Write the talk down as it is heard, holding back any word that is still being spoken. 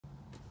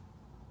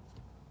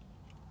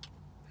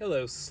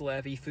Hello,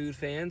 Slappy food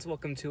fans.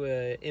 Welcome to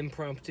an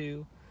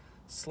impromptu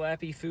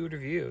Slappy food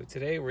review.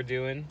 Today we're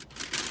doing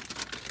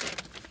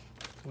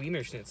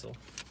Wienerschnitzel.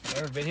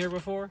 Ever been here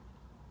before?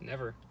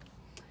 Never.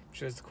 I'm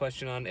sure that's the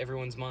question on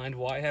everyone's mind.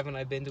 Why haven't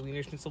I been to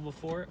Wienerschnitzel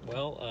before?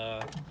 Well,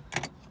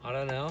 I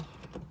don't know.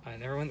 I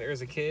never went there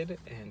as a kid,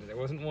 and there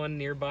wasn't one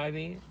nearby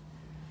me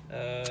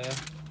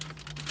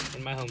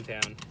in my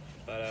hometown.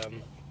 But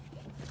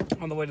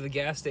on the way to the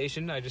gas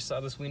station, I just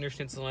saw this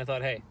Wienerschnitzel, and I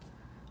thought, hey,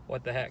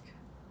 what the heck?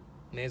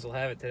 May as well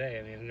have it today.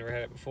 I mean, I've never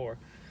had it before.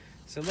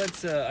 So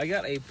let's, I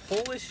got a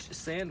Polish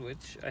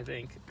sandwich, I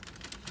think.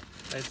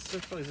 This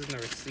probably isn't a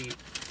receipt.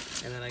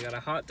 And then I got a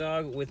hot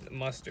dog with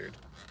mustard.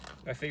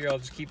 I figure I'll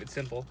just keep it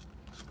simple.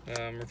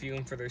 Review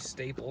them for their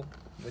staple,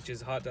 which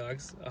is hot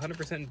dogs.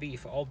 100%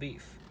 beef, all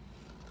beef.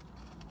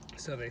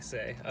 So they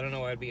say. I don't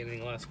know why it'd be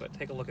anything less, but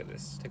take a look at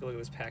this. Take a look at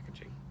this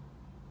packaging.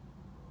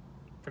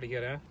 Pretty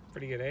good, huh?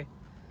 Pretty good, eh?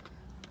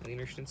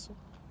 Wienerschnitzel.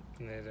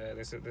 And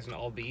there's an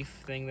all beef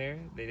thing there.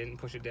 They didn't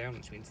push it down,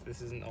 which means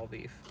this isn't all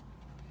beef.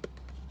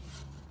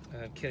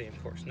 Kidding,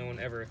 of course. No one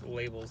ever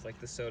labels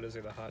like the sodas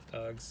or the hot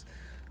dogs.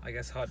 I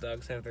guess hot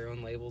dogs have their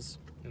own labels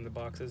in the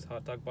boxes,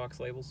 hot dog box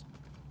labels.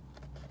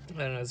 I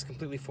don't know, it's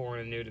completely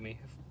foreign and new to me.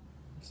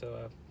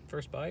 So,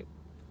 first bite.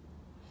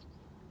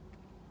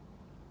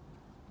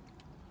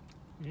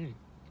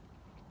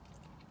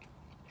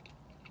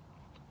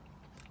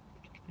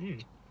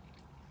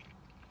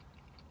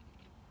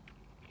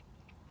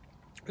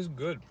 It's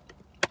good.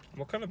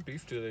 What kind of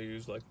beef do they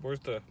use? Like, where's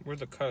the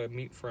cut of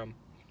meat from?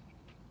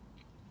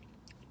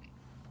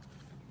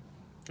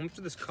 How much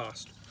did this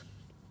cost?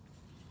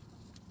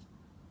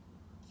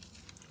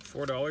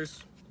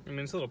 $4? I mean,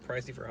 it's a little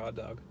pricey for a hot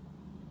dog.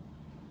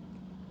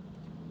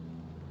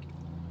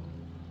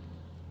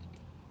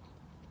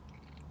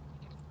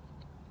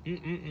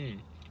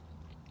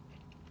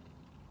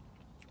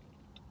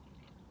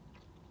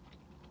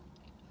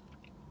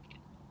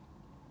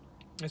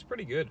 It's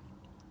pretty good.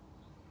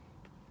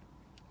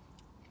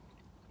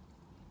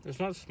 It's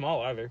not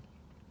small either.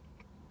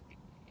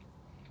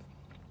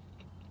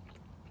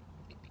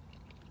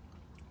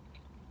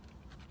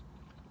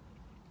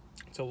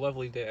 It's a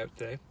lovely day out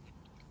today.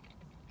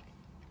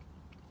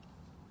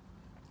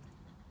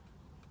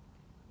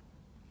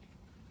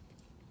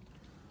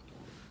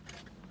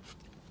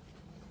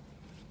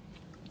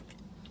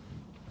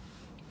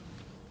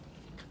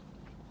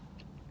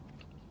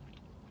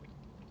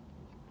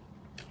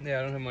 Yeah,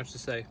 I don't have much to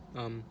say.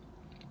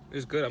 It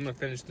was good. I'm gonna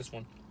finish this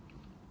one.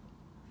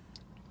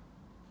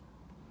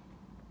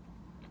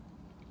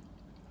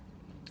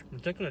 I'm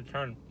taking a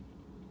turn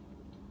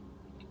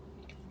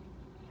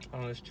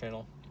on this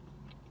channel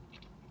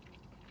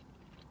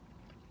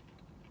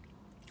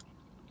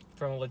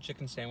from all the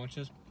chicken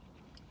sandwiches.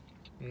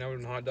 Now we're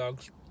doing hot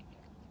dogs.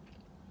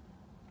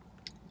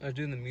 I was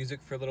doing the music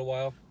for a little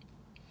while.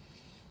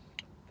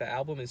 The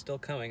album is still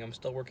coming. I'm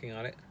still working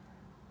on it.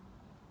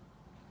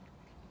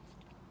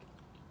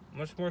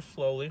 Much more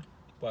slowly,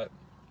 but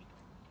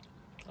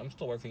I'm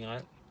still working on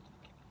it.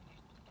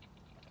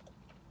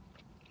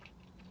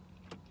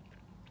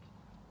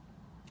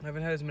 I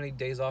haven't had as many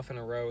days off in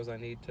a row as I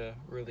need to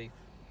really,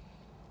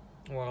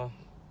 well,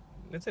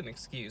 it's an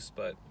excuse,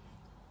 but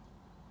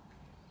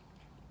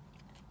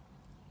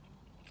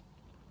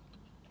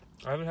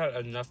I haven't had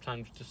enough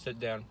time to sit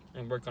down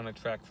and work on a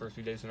track for a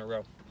few days in a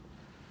row.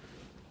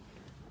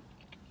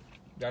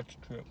 That's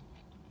true.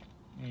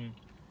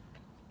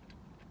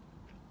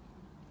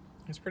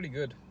 It's pretty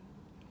good.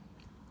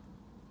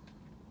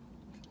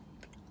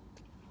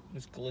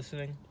 It's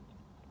glistening.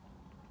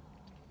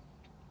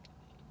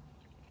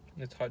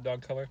 It's hot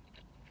dog color.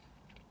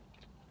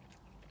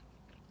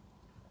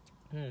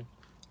 It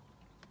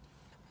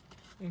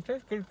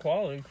tastes good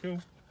quality too.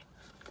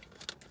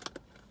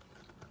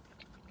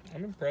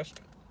 I'm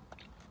impressed.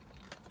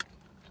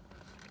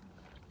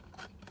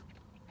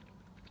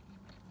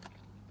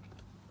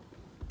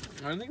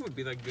 I don't think it would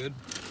be that good.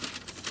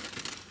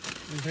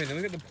 Okay, then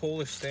we got the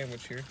Polish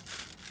sandwich here.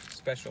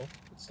 Special.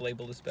 It's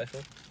labeled as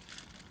special.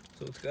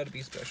 So it's gotta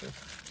be special.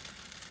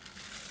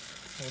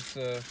 Let's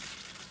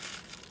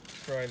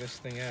try this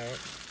thing out.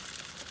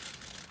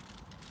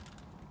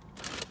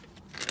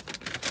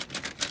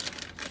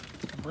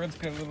 The bread's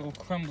got a little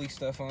crumbly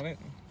stuff on it.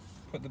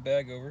 Put the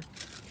bag over. So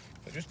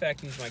I just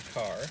vacuumed my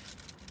car.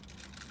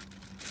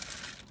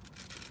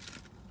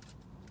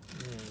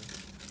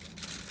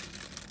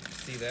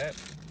 See that?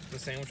 The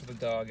sandwich with a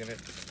dog in it.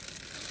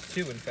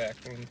 Two, in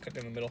fact, one cut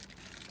down the middle.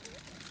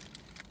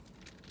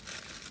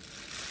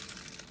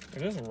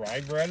 Is this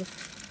rye bread?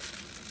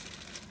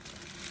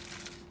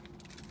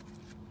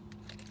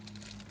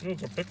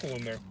 There's a pickle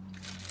in there.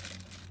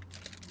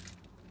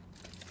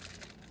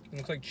 It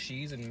looks like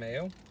cheese and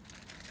mayo.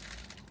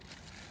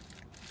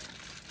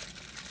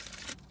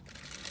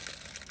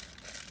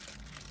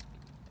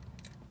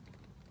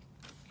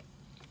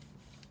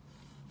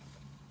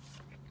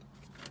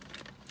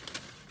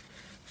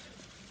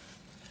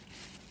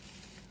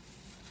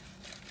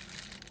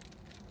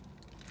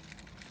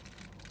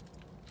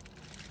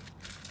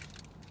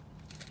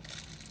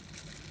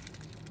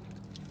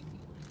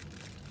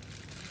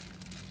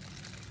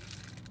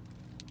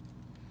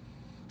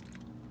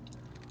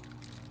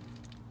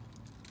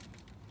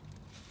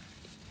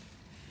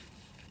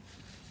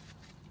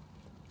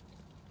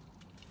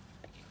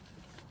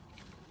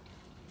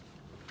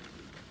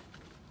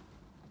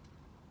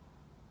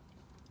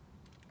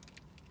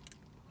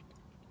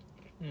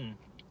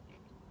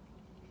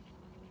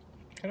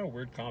 Kind of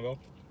weird combo.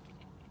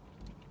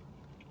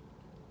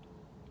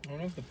 I don't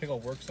know if the pickle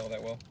works all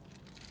that well.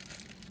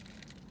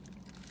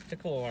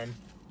 Pickle alarm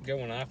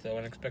going off though,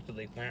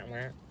 unexpectedly. Wah,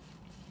 wah.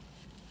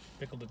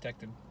 Pickle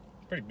detected.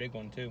 Pretty big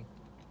one too.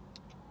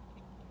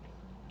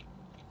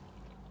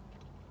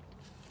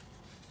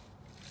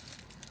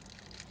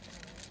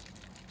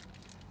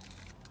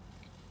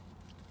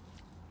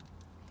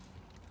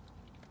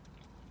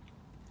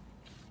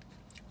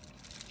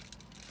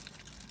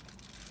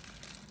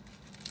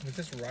 Is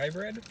this rye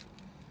bread?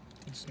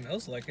 It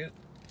smells like it.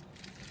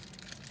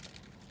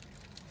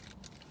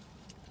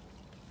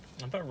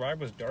 I thought rye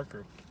was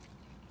darker.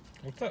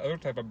 What's that other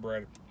type of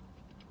bread?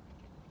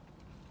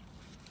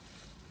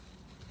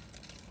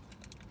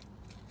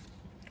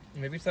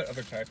 Maybe it's that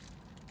other type.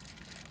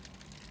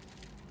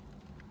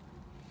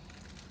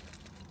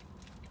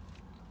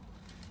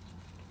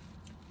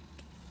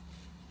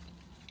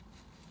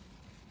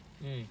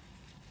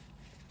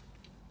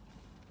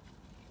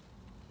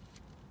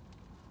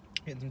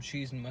 Getting some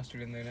cheese and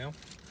mustard in there now.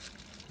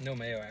 No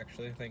mayo,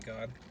 actually, thank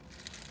God.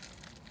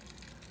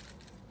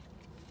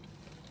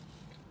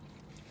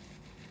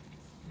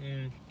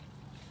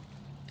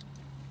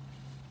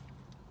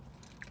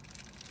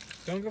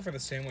 Don't go for the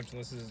sandwich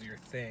unless this is your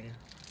thing.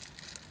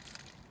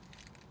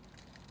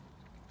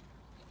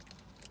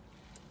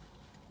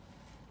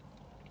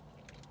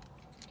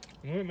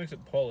 And what makes it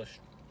polished?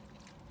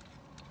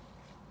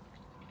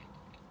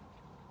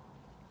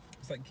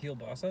 It's like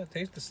kielbasa. It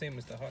tastes the same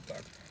as the hot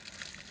dog.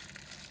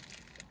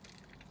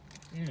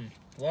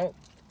 Well,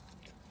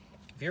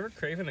 if you're ever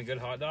craving a good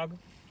hot dog,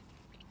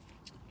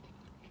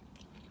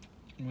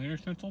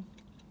 Wienerschnitzel,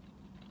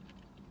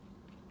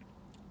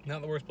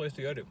 not the worst place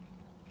to go to.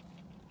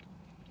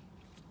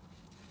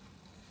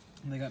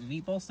 And they got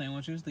meatball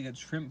sandwiches. They got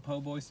shrimp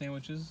po' boy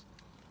sandwiches.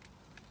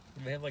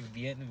 And they have like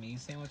Vietnamese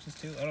sandwiches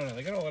too. I don't know.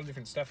 They got a lot of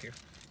different stuff here.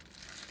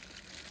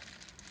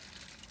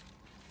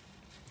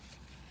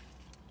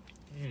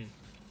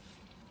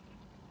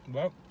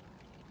 Well,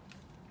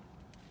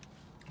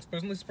 I was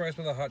pleasantly surprised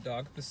with the hot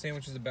dog. This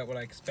sandwich is about what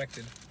I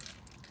expected.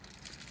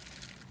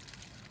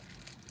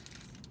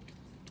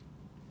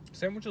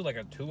 Sandwich is like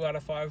a 2 out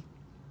of 5.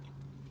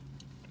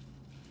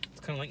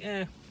 It's kind of like,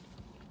 eh.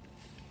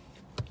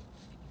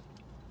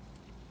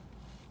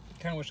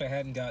 Kind of wish I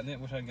hadn't gotten it.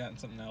 Wish I'd gotten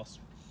something else.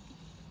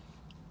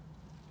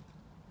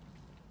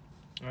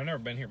 I've never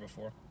been here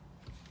before,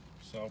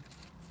 so.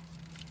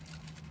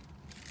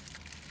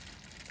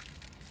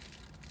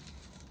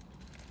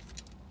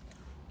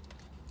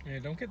 Yeah,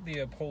 don't get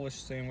the Polish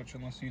sandwich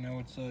unless you know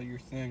it's your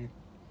thing,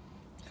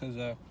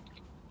 because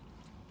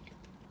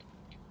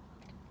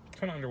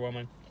kind of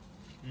underwhelming.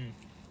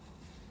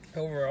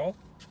 Overall,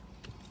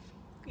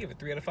 give it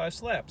 3 out of 5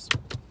 slaps.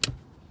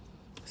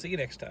 See you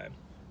next time.